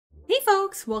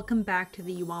folks, welcome back to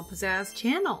the You Want Pizzazz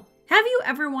channel. Have you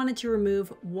ever wanted to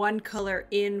remove one color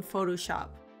in Photoshop?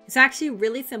 It's actually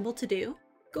really simple to do.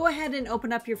 Go ahead and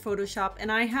open up your Photoshop, and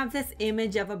I have this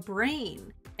image of a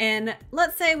brain. And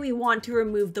let's say we want to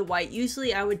remove the white.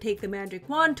 Usually I would take the magic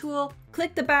wand tool,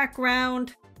 click the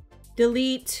background,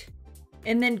 delete,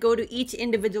 and then go to each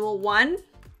individual one.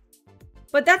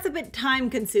 But that's a bit time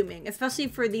consuming, especially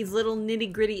for these little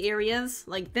nitty-gritty areas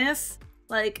like this.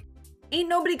 Like, ain't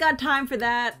nobody got time for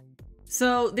that.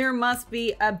 So there must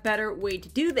be a better way to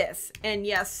do this. And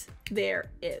yes, there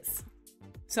is.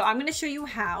 So I'm going to show you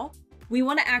how. We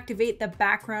want to activate the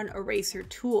background eraser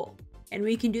tool. And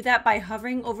we can do that by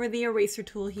hovering over the eraser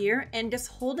tool here and just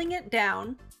holding it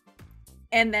down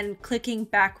and then clicking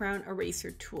background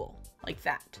eraser tool like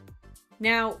that.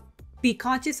 Now, be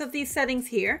conscious of these settings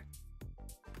here.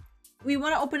 We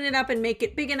want to open it up and make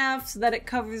it big enough so that it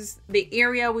covers the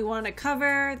area we want to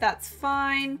cover. That's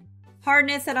fine.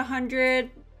 Hardness at 100,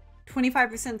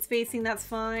 25% spacing, that's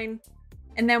fine.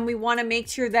 And then we want to make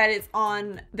sure that it's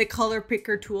on the color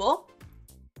picker tool.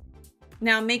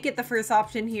 Now make it the first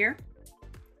option here.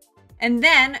 And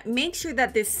then make sure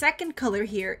that this second color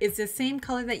here is the same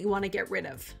color that you want to get rid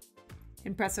of.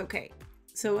 And press OK.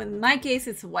 So in my case,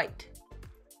 it's white.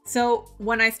 So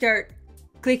when I start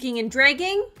clicking and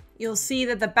dragging, you'll see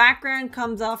that the background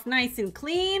comes off nice and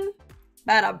clean.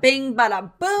 Bada bing,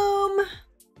 bada boom.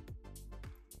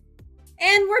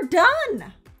 And we're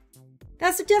done.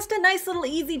 That's just a nice little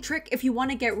easy trick if you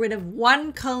want to get rid of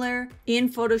one color in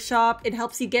Photoshop. It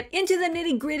helps you get into the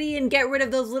nitty gritty and get rid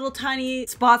of those little tiny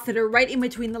spots that are right in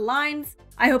between the lines.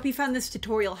 I hope you found this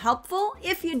tutorial helpful.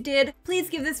 If you did, please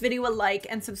give this video a like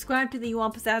and subscribe to the You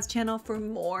Want Pizzazz channel for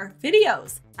more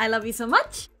videos. I love you so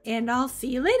much, and I'll see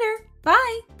you later.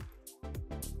 Bye.